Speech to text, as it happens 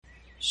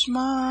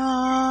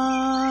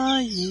Shema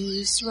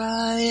Yisrael,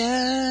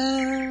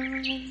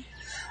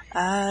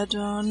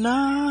 Adonai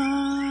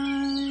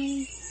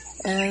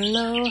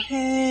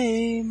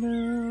Eloheinu,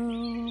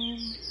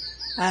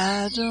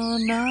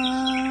 Adonai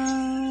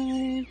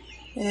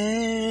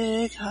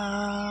Echad,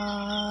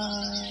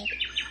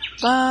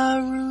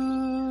 Baruch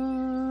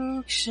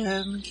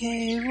Shem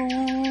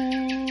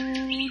Kevod,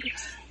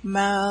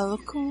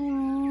 Malkuto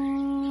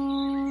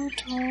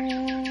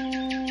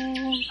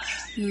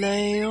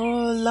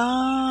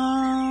Leolam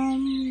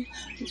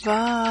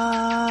Vaed.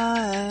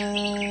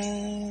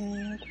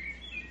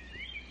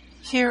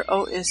 Hear,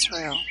 O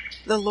Israel,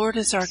 the Lord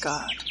is our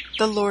God,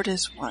 the Lord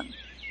is one.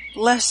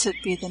 Blessed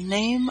be the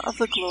name of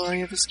the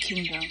glory of his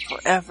kingdom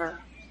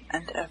forever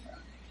and ever.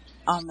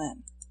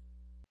 Amen.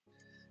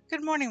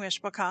 Good morning,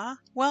 Mishpachah.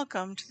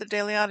 Welcome to the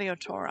Daily Audio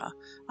Torah.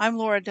 I'm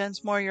Laura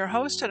Densmore, your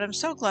host, and I'm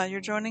so glad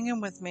you're joining in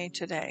with me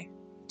today.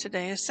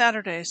 Today is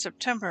Saturday,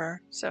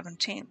 September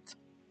 17th.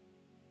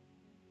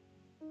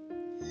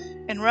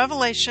 In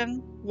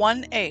Revelation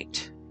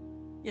 1:8,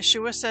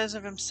 Yeshua says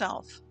of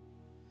himself,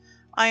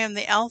 I am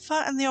the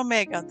Alpha and the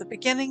Omega, the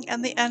beginning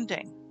and the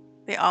ending,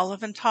 the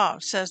Aleph and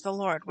Tav, says the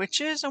Lord,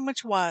 which is and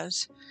which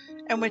was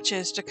and which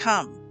is to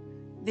come,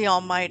 the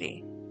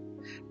Almighty.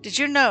 Did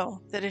you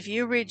know that if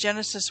you read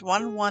Genesis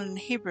 1:1 in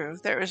Hebrew,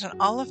 there is an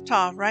Aleph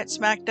Tav right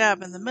smack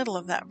dab in the middle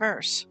of that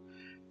verse?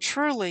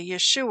 Truly,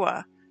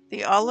 Yeshua,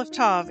 the Aleph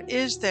Tav,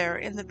 is there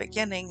in the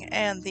beginning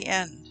and the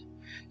end.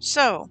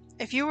 So,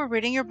 if you were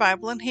reading your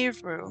Bible in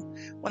Hebrew,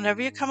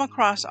 whenever you come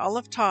across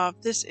Aleph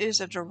Tav, this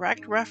is a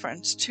direct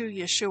reference to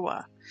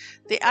Yeshua.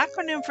 The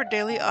acronym for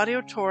Daily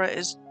Audio Torah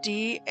is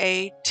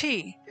DAT.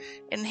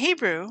 In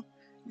Hebrew,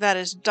 that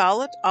is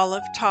Dalet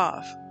Aleph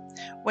Tav.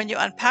 When you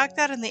unpack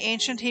that in the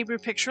ancient Hebrew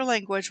picture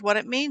language, what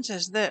it means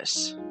is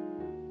this: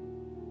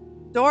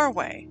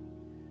 doorway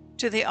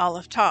to the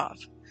Aleph Tav.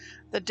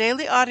 The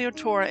Daily Audio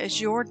Torah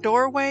is your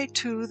doorway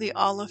to the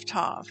Aleph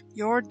Tav,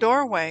 your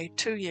doorway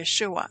to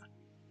Yeshua.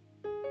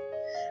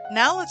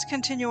 Now let's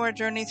continue our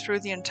journey through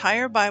the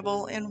entire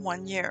Bible in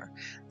 1 year.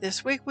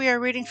 This week we are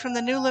reading from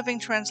the New Living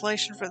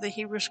Translation for the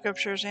Hebrew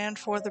Scriptures and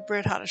for the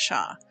Brit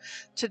Hadashah.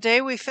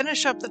 Today we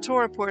finish up the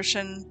Torah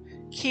portion,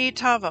 Ki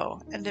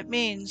Tavo, and it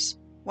means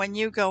when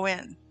you go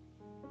in.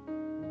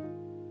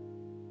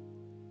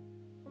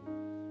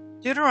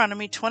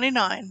 Deuteronomy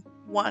 29,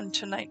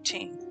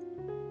 1-19.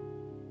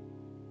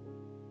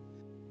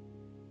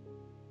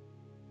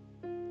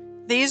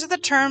 These are the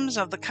terms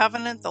of the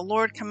covenant the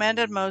Lord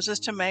commanded Moses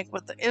to make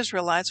with the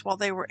Israelites while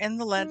they were in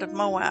the land of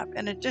Moab,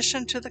 in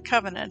addition to the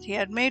covenant he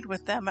had made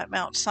with them at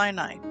Mount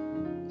Sinai.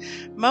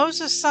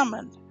 Moses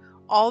summoned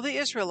all the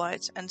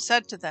Israelites and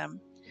said to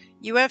them,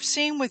 You have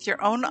seen with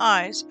your own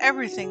eyes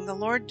everything the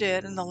Lord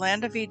did in the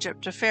land of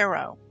Egypt to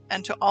Pharaoh,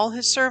 and to all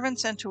his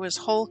servants and to his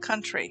whole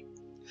country.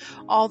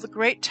 All the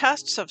great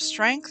tests of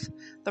strength,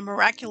 the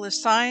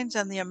miraculous signs,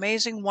 and the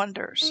amazing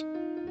wonders.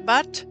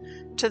 But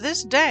to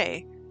this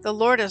day, the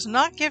Lord has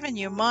not given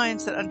you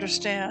minds that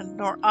understand,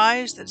 nor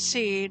eyes that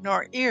see,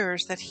 nor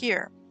ears that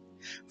hear.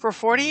 For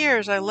 40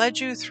 years I led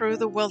you through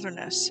the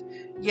wilderness,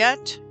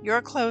 yet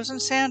your clothes and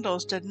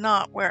sandals did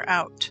not wear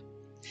out.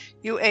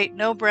 You ate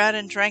no bread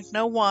and drank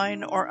no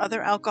wine or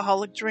other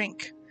alcoholic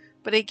drink,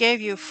 but he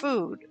gave you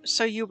food,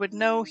 so you would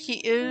know he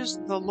is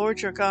the Lord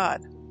your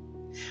God.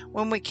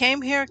 When we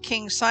came here,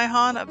 King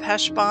Sihon of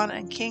Heshbon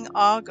and King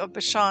Og of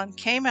Bashan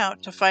came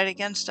out to fight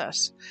against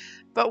us,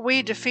 but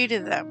we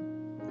defeated them.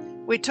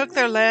 We took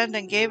their land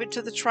and gave it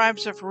to the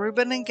tribes of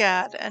Reuben and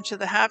Gad and to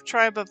the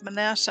half-tribe of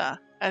Manasseh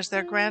as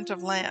their grant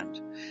of land.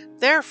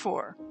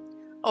 Therefore,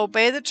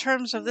 obey the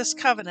terms of this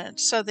covenant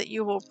so that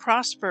you will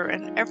prosper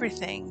in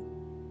everything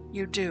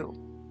you do.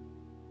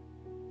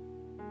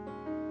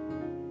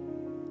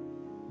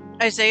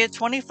 Isaiah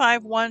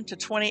 25,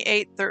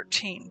 1-28,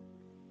 13.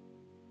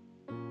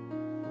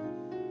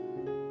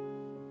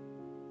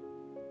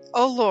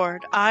 O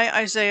Lord, I,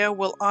 Isaiah,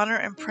 will honor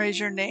and praise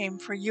your name,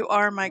 for you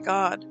are my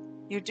God.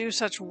 You do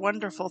such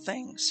wonderful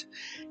things.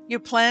 You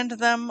planned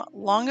them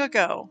long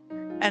ago,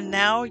 and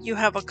now you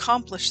have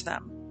accomplished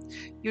them.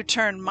 You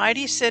turn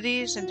mighty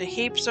cities into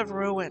heaps of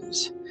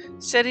ruins.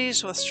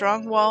 Cities with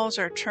strong walls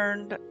are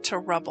turned to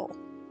rubble.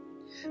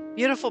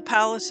 Beautiful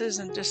palaces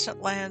in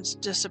distant lands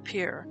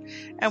disappear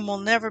and will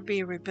never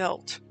be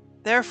rebuilt.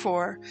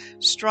 Therefore,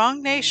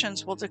 strong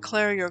nations will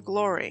declare your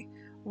glory.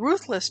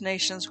 Ruthless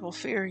nations will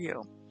fear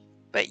you.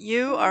 But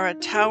you are a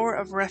tower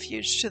of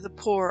refuge to the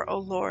poor, O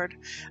Lord,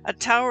 a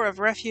tower of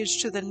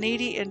refuge to the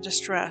needy in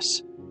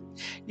distress.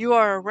 You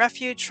are a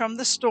refuge from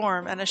the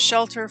storm and a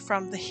shelter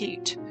from the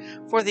heat,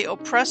 for the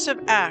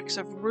oppressive acts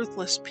of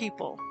ruthless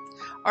people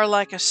are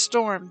like a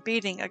storm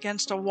beating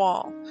against a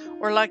wall,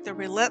 or like the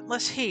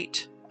relentless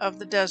heat of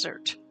the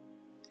desert.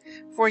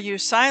 For you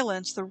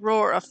silence the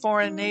roar of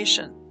foreign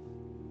nations.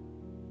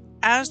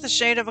 As the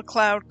shade of a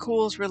cloud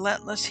cools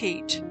relentless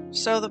heat,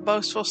 so the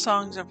boastful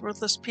songs of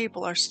ruthless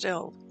people are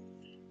stilled.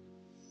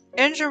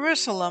 In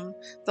Jerusalem,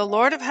 the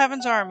Lord of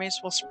Heaven's armies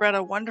will spread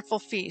a wonderful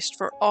feast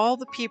for all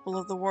the people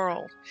of the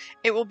world.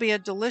 It will be a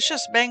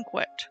delicious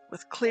banquet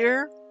with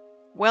clear,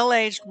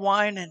 well-aged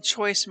wine and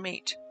choice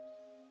meat.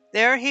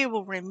 There he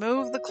will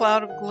remove the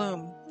cloud of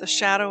gloom, the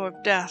shadow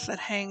of death that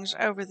hangs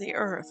over the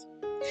earth.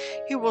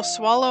 He will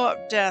swallow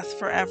up death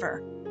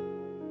forever.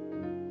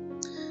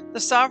 The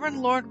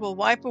sovereign Lord will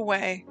wipe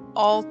away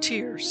all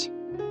tears.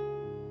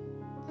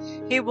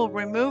 He will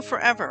remove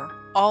forever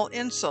all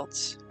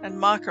insults and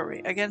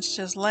mockery against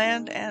his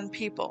land and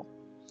people.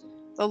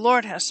 The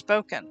Lord has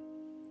spoken.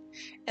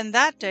 In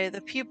that day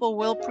the people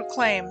will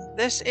proclaim,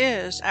 "This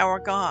is our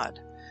God.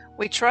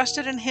 We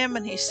trusted in him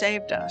and he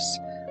saved us.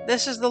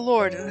 This is the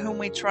Lord in whom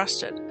we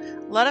trusted.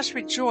 Let us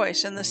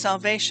rejoice in the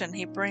salvation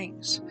he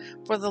brings.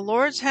 For the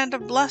Lord's hand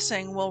of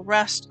blessing will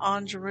rest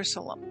on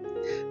Jerusalem.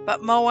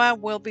 But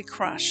Moab will be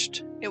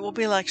crushed. It will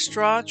be like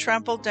straw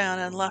trampled down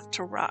and left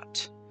to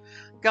rot.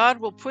 God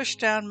will push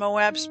down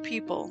Moab's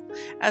people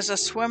as a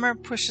swimmer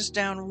pushes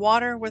down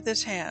water with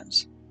his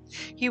hands.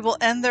 He will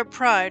end their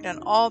pride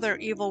and all their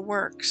evil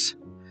works.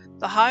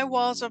 The high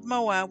walls of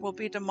Moab will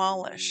be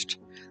demolished.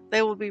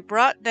 They will be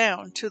brought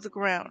down to the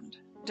ground,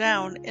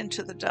 down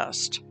into the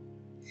dust.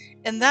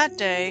 In that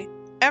day,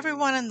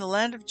 everyone in the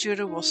land of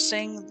Judah will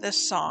sing this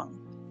song.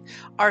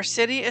 Our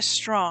city is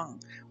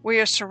strong. We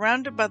are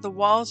surrounded by the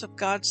walls of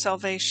God's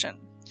salvation.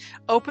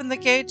 Open the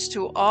gates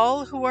to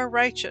all who are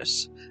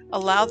righteous.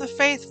 Allow the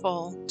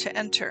faithful to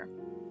enter.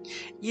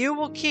 You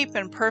will keep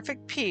in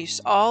perfect peace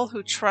all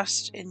who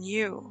trust in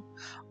you,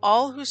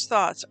 all whose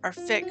thoughts are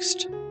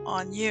fixed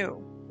on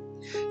you.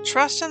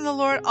 Trust in the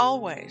Lord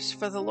always,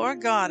 for the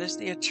Lord God is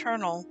the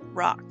eternal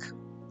rock.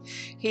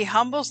 He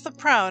humbles the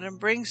proud and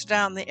brings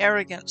down the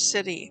arrogant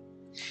city.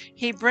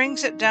 He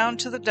brings it down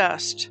to the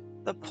dust.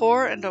 The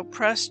poor and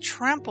oppressed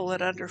trample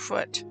it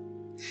underfoot,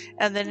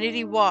 and the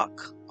needy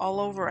walk all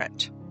over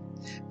it.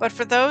 But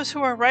for those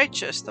who are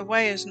righteous, the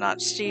way is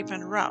not steep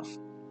and rough.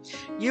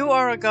 You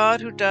are a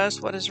God who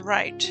does what is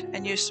right,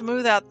 and you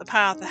smooth out the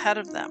path ahead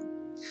of them.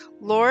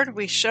 Lord,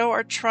 we show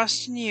our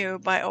trust in you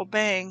by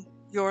obeying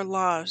your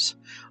laws.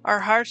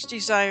 Our heart's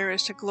desire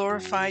is to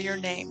glorify your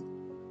name.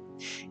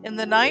 In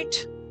the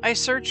night, I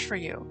search for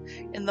you.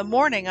 In the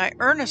morning, I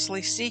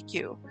earnestly seek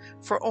you.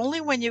 For only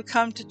when you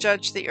come to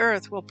judge the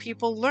earth will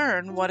people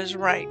learn what is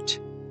right.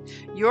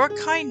 Your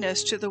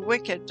kindness to the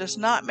wicked does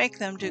not make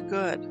them do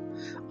good.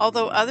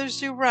 Although others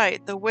do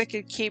right, the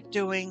wicked keep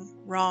doing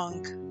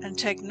wrong and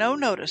take no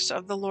notice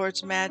of the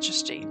Lord's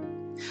majesty.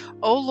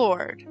 O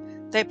Lord,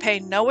 they pay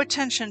no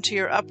attention to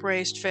your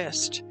upraised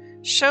fist.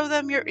 Show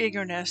them your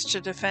eagerness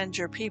to defend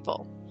your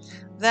people.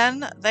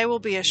 Then they will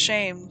be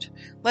ashamed.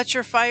 Let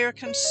your fire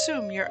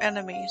consume your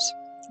enemies.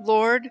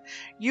 Lord,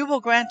 you will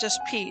grant us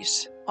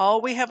peace.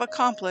 All we have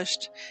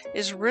accomplished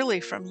is really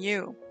from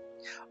you.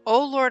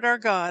 O Lord our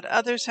God,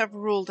 others have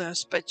ruled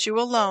us, but you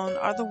alone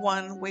are the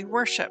one we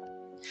worship.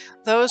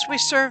 Those we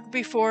served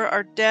before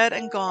are dead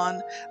and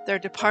gone. Their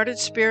departed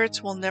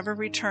spirits will never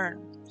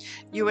return.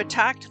 You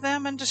attacked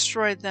them and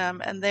destroyed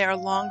them, and they are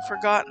long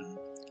forgotten.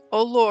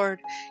 O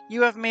Lord,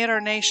 you have made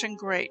our nation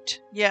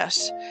great.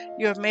 Yes,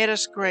 you have made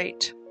us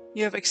great.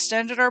 You have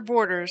extended our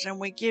borders, and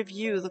we give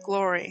you the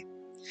glory.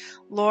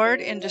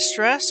 Lord, in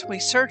distress we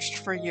searched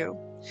for you.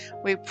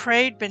 We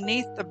prayed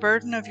beneath the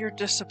burden of your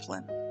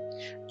discipline.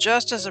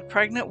 Just as a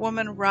pregnant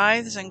woman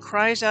writhes and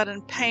cries out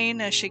in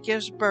pain as she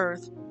gives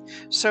birth,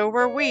 so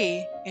were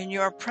we in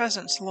your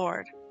presence,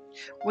 Lord.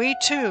 We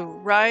too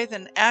writhe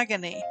in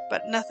agony,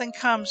 but nothing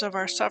comes of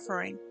our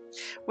suffering.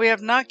 We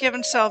have not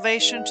given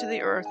salvation to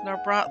the earth, nor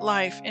brought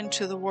life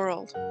into the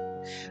world.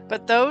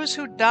 But those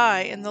who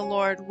die in the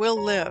Lord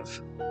will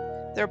live.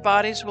 Their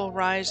bodies will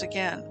rise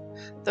again.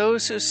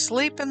 Those who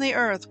sleep in the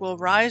earth will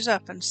rise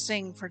up and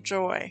sing for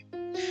joy.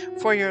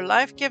 For your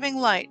life-giving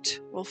light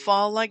will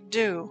fall like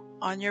dew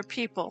on your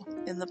people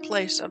in the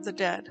place of the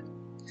dead.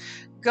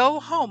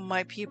 Go home,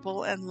 my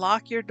people, and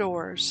lock your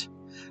doors.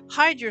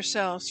 Hide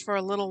yourselves for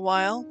a little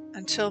while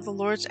until the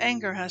Lord's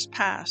anger has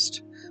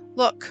passed.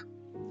 Look,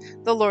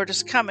 the Lord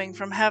is coming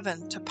from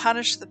heaven to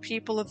punish the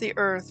people of the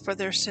earth for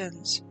their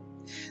sins.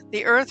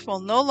 The earth will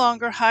no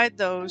longer hide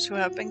those who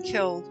have been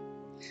killed.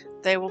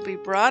 They will be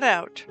brought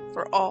out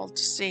for all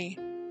to see.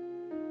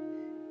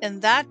 In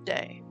that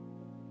day,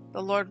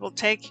 the Lord will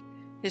take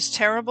his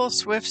terrible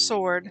swift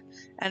sword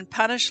and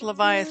punish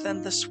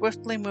Leviathan, the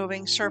swiftly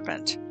moving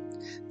serpent,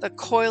 the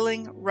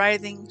coiling,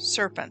 writhing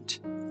serpent.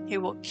 He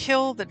will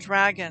kill the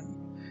dragon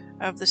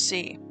of the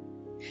sea.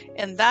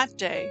 In that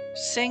day,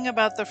 sing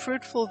about the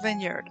fruitful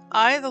vineyard.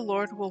 I, the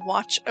Lord, will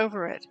watch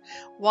over it,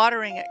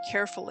 watering it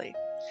carefully.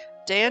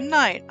 Day and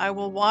night I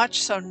will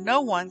watch so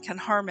no one can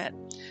harm it.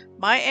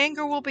 My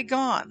anger will be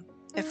gone.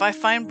 If I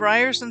find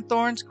briars and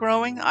thorns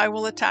growing, I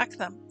will attack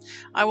them.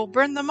 I will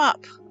burn them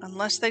up,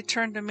 unless they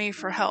turn to me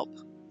for help.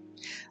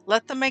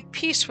 Let them make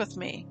peace with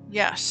me.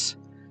 Yes,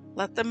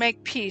 let them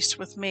make peace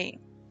with me.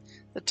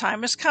 The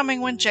time is coming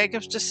when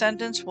Jacob's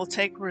descendants will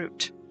take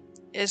root.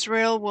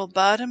 Israel will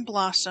bud and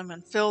blossom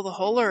and fill the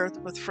whole earth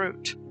with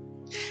fruit.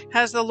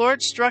 Has the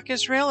Lord struck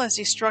Israel as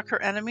he struck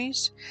her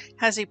enemies?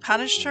 Has he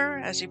punished her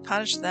as he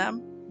punished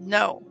them?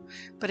 No,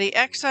 but he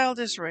exiled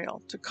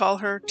Israel to call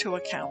her to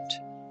account.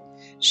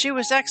 She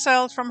was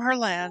exiled from her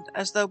land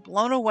as though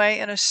blown away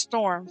in a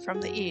storm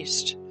from the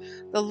east.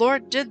 The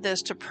Lord did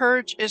this to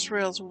purge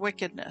Israel's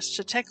wickedness,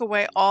 to take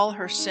away all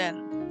her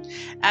sin.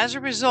 As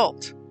a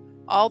result,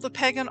 all the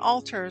pagan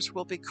altars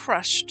will be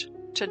crushed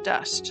to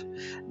dust.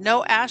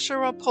 No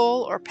Asherah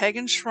pole or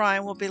pagan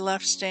shrine will be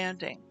left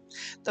standing.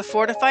 The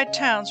fortified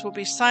towns will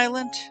be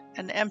silent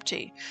and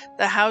empty,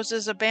 the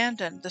houses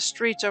abandoned, the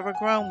streets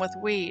overgrown with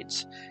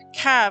weeds.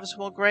 Calves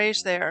will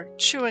graze there,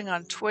 chewing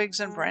on twigs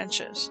and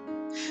branches.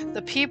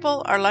 The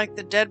people are like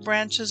the dead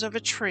branches of a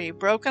tree,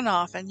 broken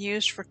off and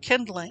used for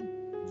kindling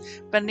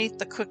beneath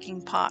the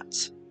cooking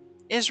pots.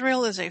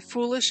 Israel is a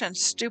foolish and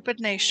stupid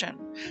nation,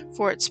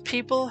 for its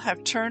people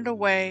have turned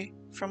away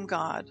from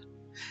God.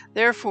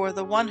 Therefore,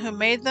 the one who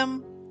made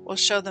them will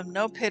show them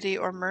no pity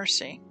or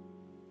mercy.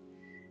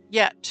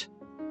 Yet,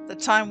 the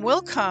time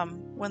will come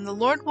when the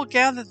Lord will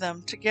gather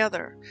them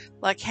together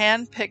like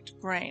hand-picked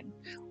grain.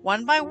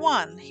 One by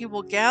one, he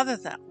will gather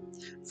them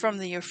from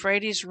the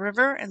Euphrates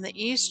River in the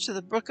east to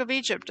the brook of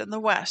Egypt in the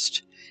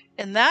west.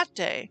 In that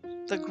day,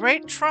 the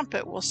great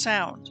trumpet will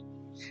sound.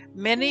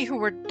 Many who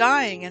were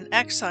dying in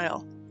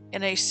exile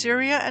in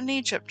Assyria and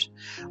Egypt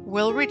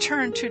will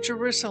return to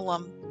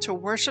Jerusalem to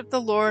worship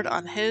the Lord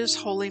on his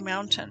holy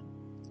mountain.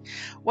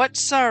 What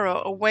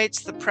sorrow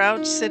awaits the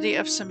proud city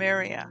of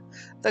Samaria,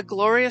 the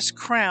glorious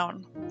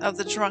crown of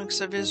the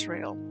drunks of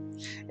Israel.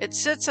 It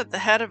sits at the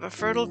head of a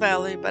fertile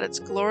valley, but its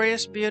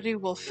glorious beauty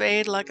will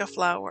fade like a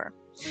flower.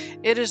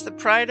 It is the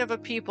pride of a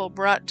people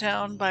brought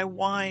down by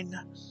wine.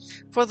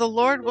 For the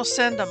Lord will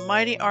send a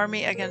mighty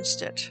army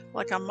against it,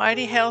 like a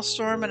mighty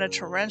hailstorm and a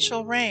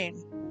torrential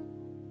rain.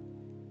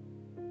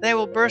 They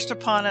will burst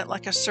upon it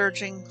like a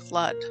surging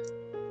flood,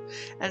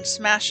 and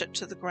smash it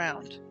to the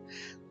ground.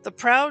 The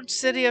proud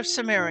city of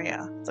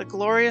Samaria, the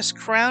glorious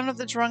crown of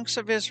the drunks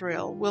of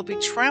Israel, will be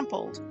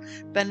trampled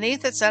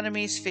beneath its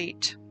enemies'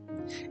 feet.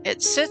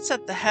 It sits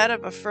at the head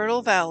of a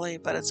fertile valley,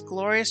 but its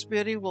glorious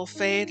beauty will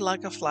fade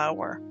like a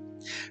flower.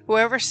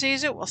 Whoever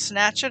sees it will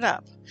snatch it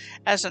up,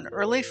 as an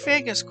early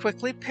fig is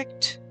quickly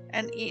picked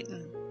and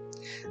eaten.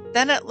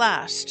 Then at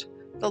last,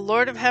 the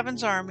Lord of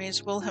heaven's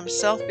armies will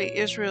himself be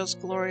Israel's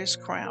glorious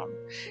crown.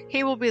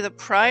 He will be the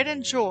pride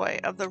and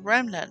joy of the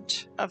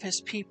remnant of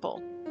his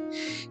people.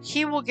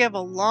 He will give a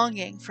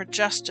longing for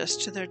justice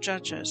to their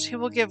judges. He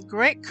will give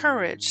great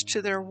courage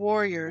to their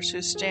warriors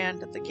who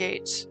stand at the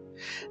gates.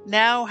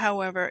 Now,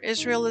 however,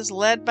 Israel is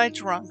led by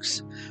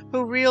drunks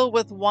who reel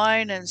with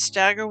wine and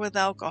stagger with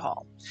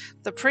alcohol.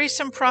 The priests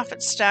and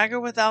prophets stagger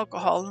with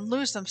alcohol and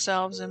lose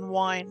themselves in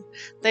wine.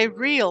 They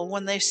reel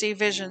when they see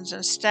visions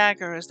and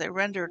stagger as they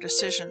render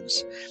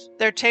decisions.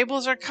 Their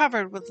tables are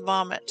covered with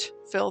vomit.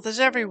 Filth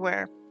is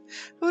everywhere.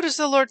 Who does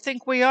the Lord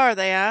think we are,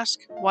 they ask.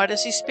 Why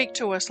does he speak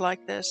to us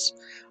like this?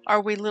 Are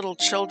we little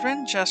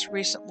children just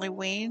recently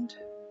weaned?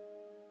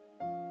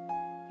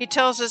 He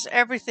tells us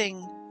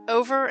everything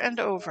over and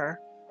over,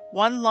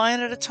 one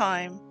line at a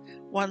time,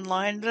 one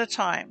line at a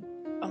time,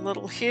 a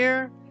little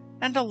here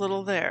and a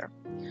little there.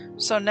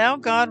 So now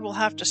God will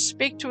have to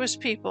speak to his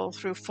people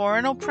through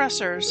foreign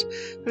oppressors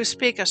who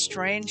speak a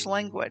strange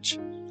language.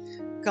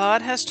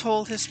 God has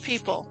told his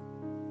people,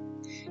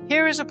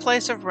 "Here is a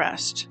place of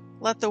rest.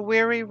 Let the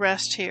weary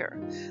rest here.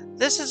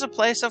 This is a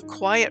place of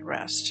quiet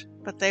rest,"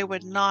 but they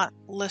would not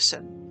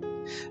listen.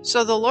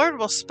 So the Lord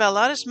will spell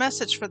out his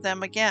message for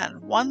them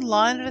again, one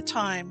line at a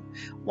time,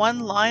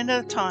 one line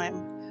at a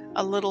time,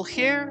 a little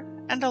here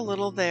and a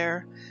little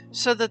there,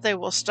 so that they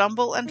will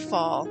stumble and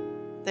fall.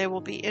 They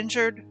will be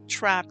injured,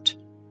 trapped,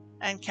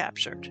 and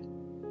captured.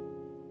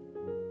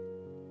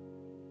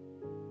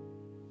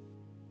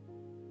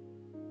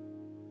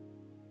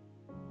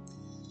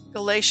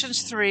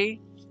 Galatians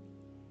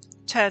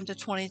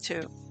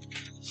 3:10-22.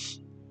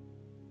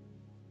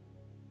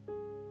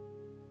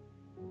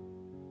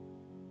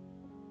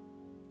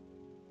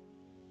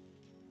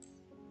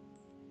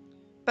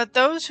 But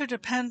those who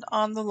depend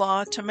on the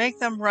law to make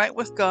them right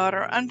with God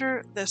are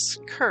under this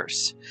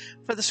curse.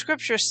 For the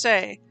Scriptures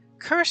say,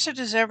 "Cursed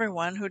is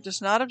everyone who does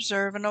not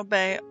observe and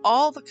obey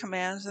all the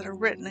commands that are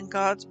written in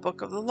God's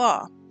book of the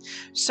law."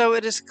 So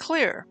it is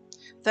clear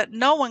that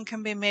no one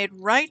can be made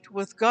right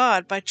with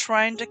God by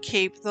trying to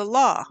keep the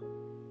law.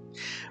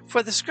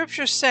 For the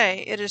Scriptures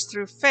say it is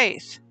through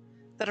faith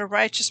that a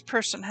righteous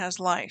person has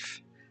life.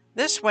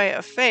 This way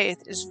of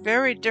faith is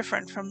very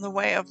different from the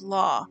way of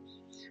law,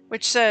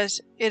 which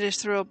says it is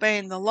through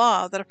obeying the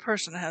law that a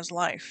person has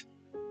life.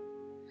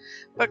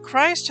 But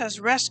Christ has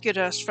rescued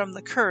us from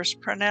the curse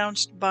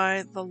pronounced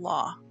by the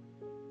law.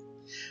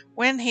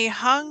 When he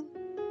hung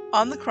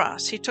on the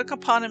cross, he took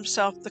upon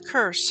himself the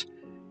curse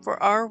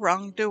for our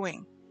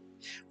wrongdoing.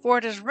 For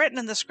it is written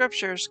in the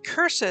Scriptures,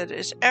 "Cursed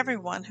is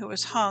everyone who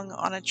is hung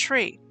on a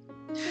tree."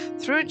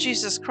 Through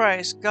Jesus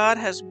Christ, God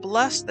has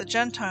blessed the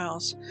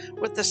Gentiles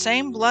with the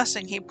same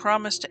blessing he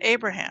promised to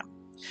Abraham,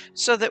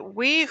 so that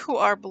we who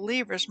are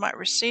believers might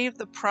receive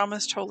the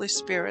promised Holy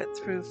Spirit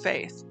through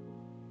faith.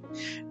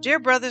 Dear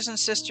brothers and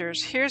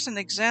sisters, here's an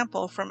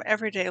example from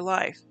everyday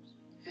life.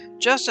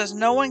 Just as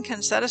no one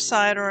can set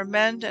aside or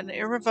amend an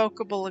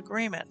irrevocable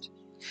agreement,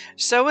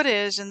 so it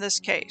is in this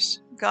case.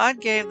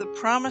 God gave the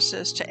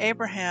promises to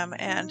Abraham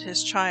and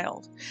his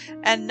child.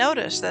 And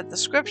notice that the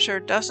scripture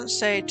doesn't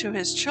say to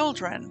his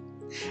children,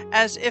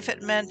 as if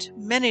it meant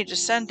many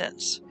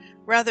descendants.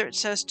 Rather, it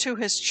says to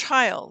his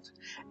child,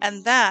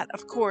 and that,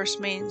 of course,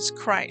 means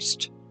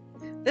Christ.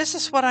 This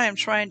is what I am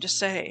trying to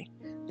say.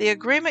 The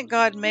agreement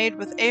God made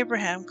with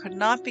Abraham could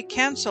not be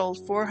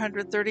canceled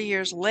 430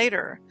 years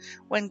later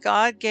when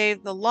God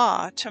gave the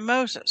law to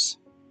Moses.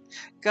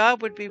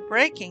 God would be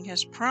breaking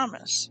his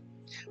promise.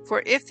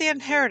 For if the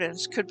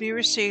inheritance could be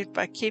received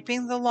by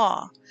keeping the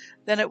law,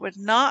 then it would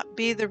not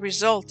be the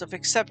result of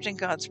accepting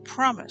God's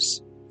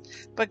promise.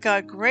 But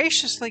God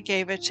graciously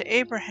gave it to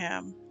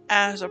Abraham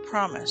as a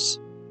promise.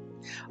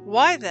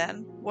 Why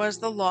then was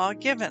the law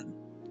given?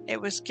 It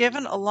was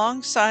given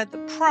alongside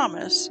the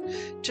promise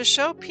to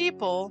show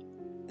people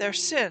their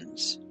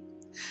sins.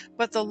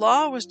 But the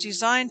law was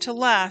designed to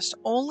last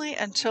only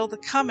until the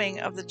coming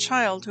of the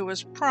child who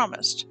was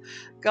promised.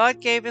 God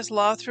gave his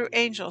law through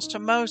angels to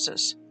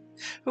Moses,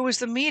 who was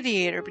the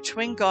mediator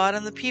between God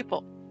and the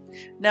people.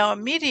 Now, a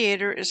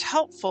mediator is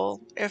helpful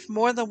if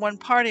more than one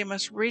party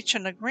must reach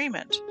an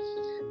agreement.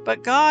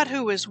 But God,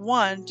 who is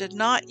one, did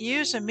not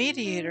use a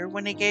mediator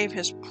when he gave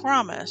his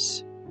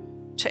promise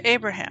to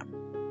Abraham.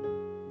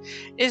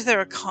 Is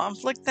there a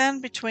conflict then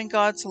between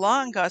God's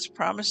law and God's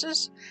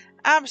promises?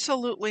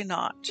 Absolutely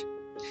not.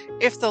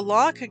 If the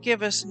law could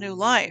give us new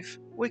life,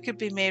 we could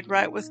be made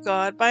right with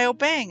God by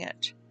obeying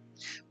it.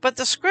 But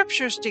the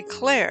scriptures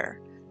declare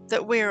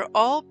that we are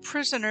all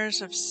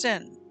prisoners of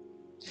sin.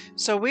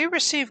 So we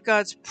receive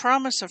God's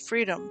promise of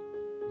freedom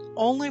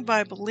only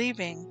by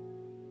believing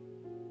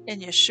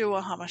in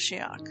Yeshua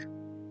HaMashiach.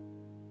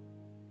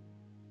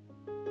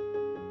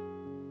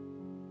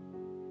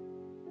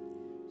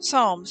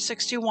 Psalm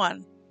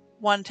 61,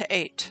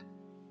 1-8.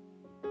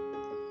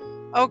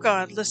 O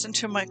God, listen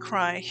to my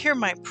cry, hear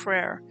my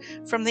prayer.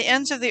 From the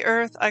ends of the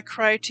earth I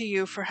cry to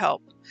you for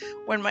help.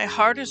 When my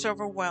heart is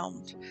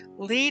overwhelmed,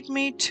 lead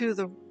me to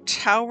the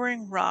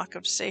towering rock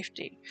of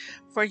safety,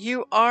 for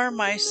you are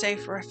my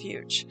safe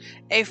refuge,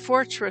 a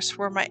fortress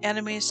where my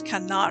enemies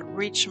cannot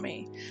reach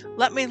me.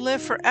 Let me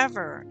live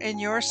forever in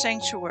your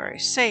sanctuary,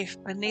 safe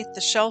beneath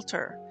the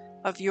shelter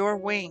of your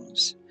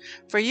wings.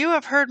 For you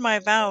have heard my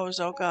vows,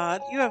 O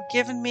God. You have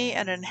given me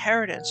an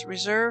inheritance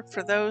reserved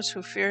for those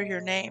who fear your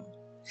name.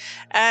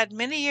 Add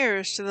many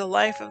years to the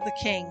life of the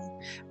king.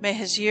 May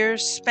his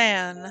years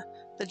span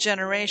the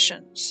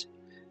generations.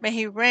 May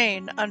he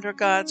reign under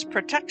God's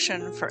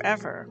protection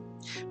forever.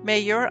 May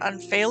your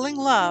unfailing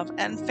love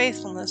and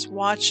faithfulness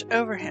watch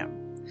over him.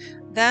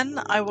 Then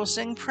I will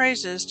sing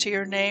praises to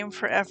your name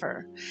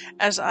forever,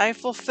 as I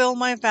fulfill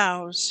my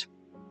vows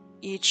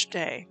each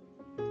day.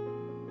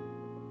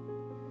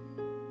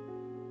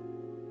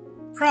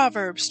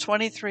 Proverbs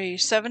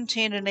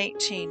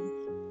 23:17-18.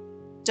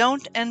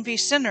 Don't envy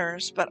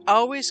sinners, but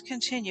always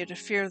continue to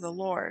fear the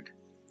Lord.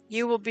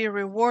 You will be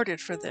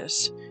rewarded for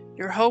this.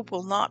 Your hope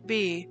will not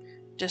be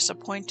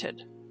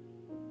disappointed.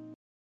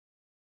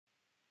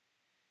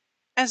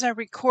 As I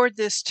record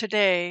this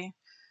today,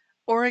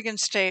 Oregon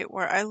State,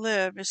 where I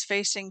live, is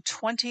facing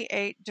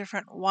 28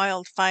 different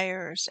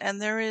wildfires,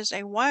 and there is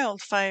a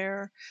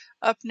wildfire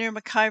up near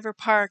McIver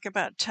Park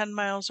about 10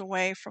 miles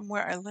away from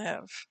where I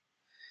live.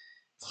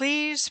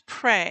 Please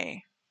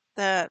pray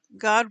that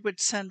God would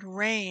send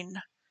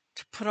rain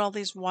to put all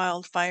these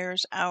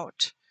wildfires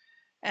out,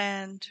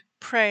 and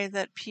pray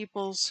that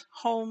people's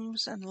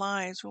homes and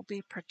lives will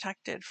be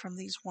protected from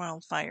these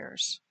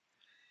wildfires.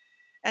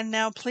 And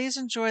now please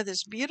enjoy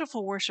this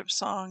beautiful worship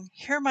song,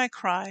 Hear My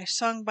Cry,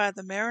 sung by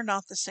the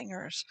Maranatha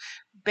Singers,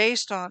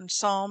 based on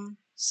Psalm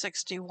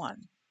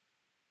 61.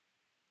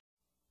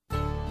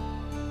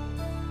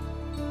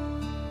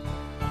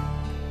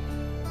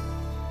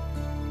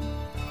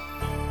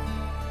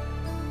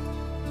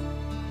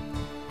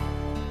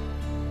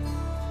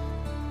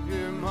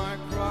 Hear my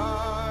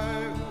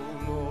cry, O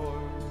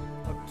Lord,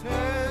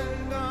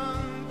 attend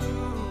unto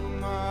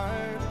my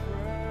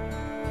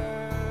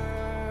prayer.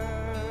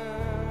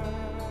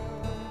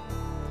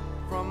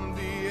 From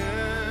the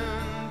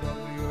end of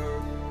the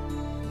earth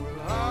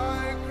will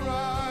I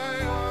cry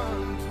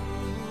unto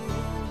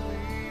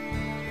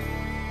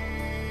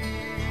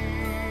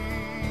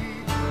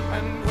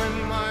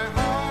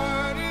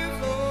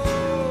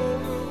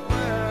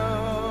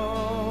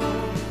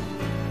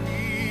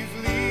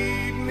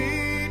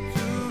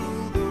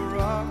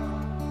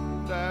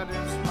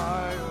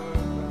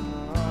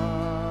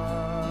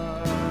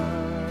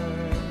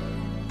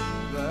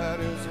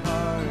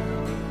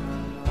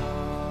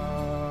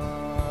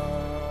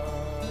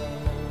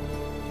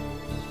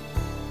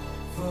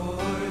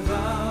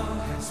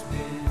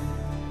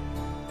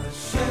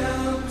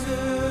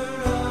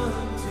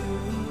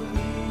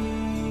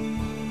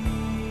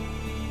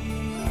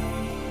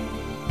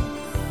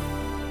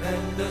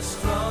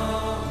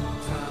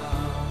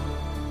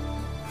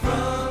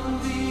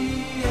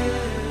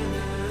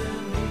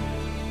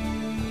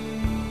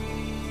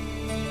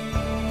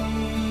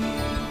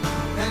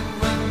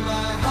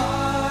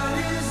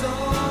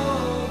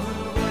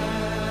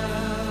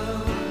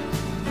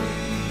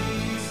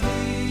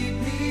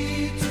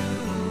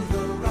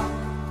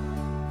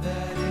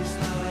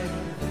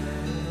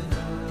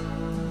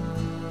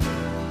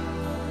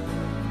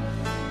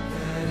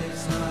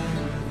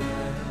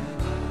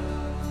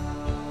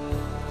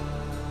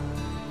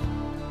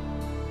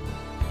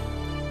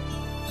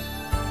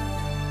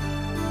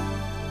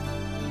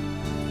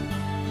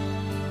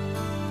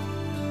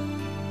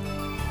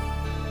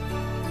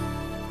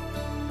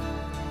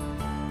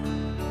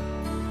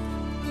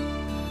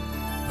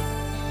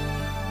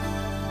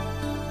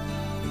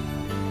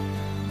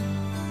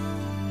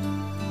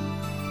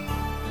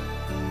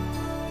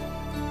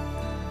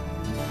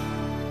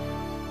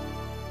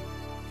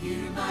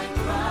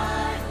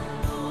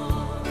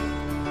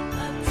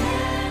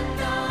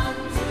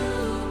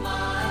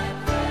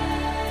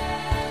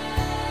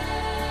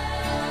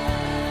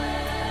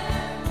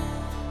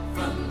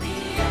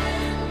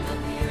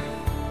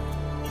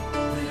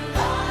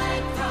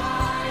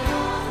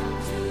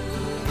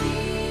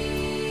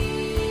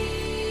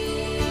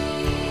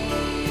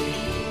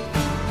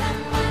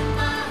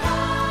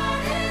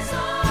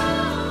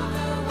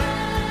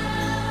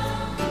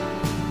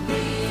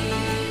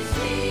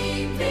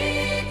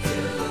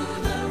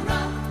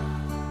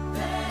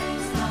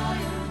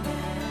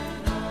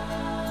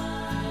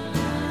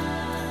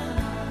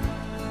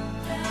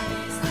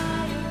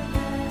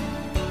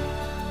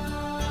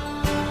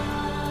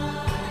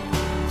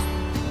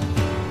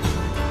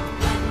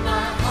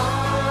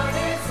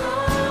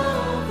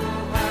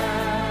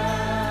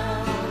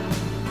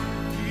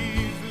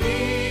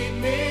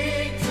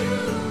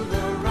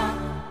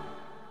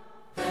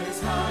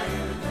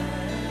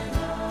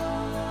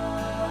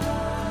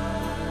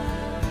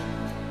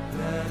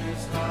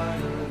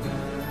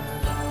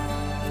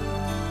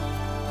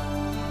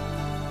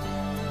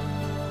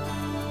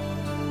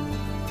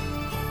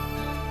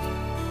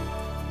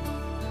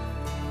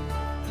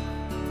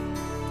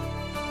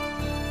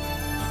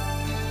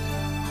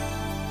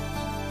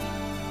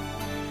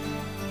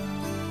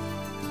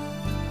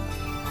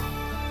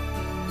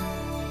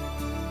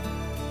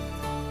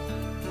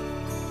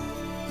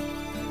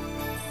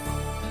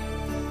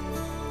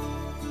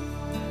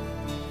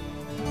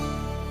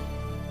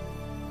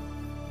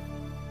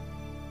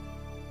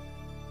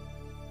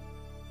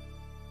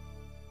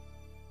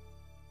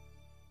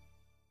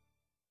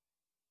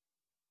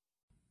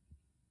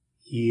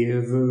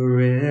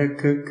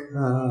Yivrekka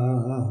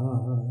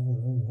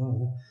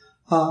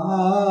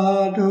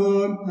Adonai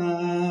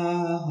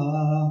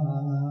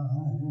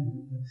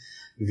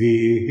Vish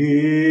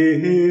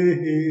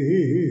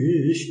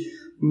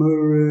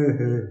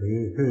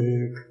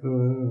Mareka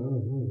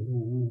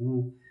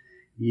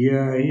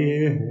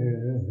Yair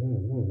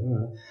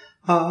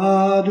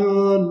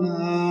Adonai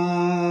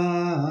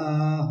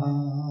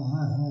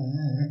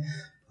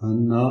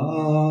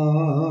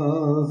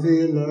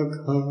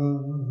Panavilaka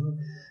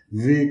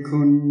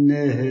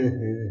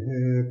Vikuneka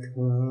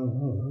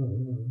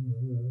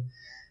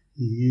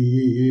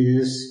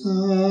Isa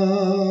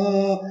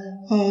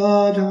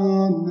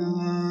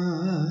Adonai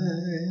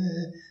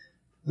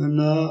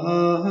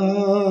Panav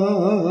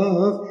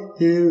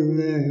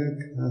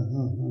Ileka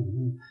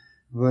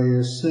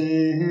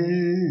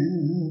Vayasem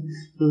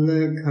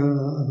Leka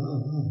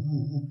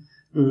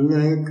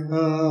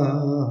Leka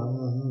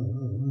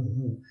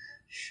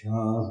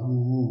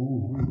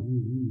Shalom.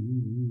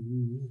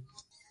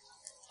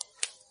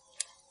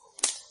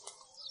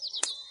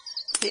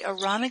 The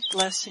Aaronic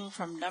blessing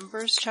from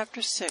Numbers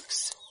chapter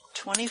 6,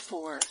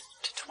 24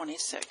 to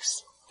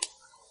 26.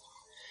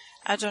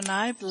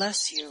 Adonai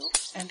bless you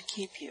and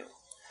keep you.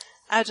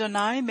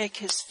 Adonai make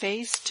his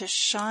face to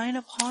shine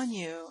upon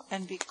you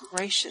and be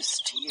gracious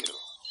to you.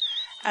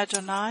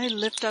 Adonai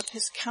lift up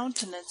his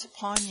countenance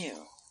upon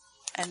you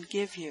and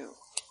give you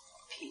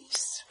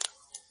peace.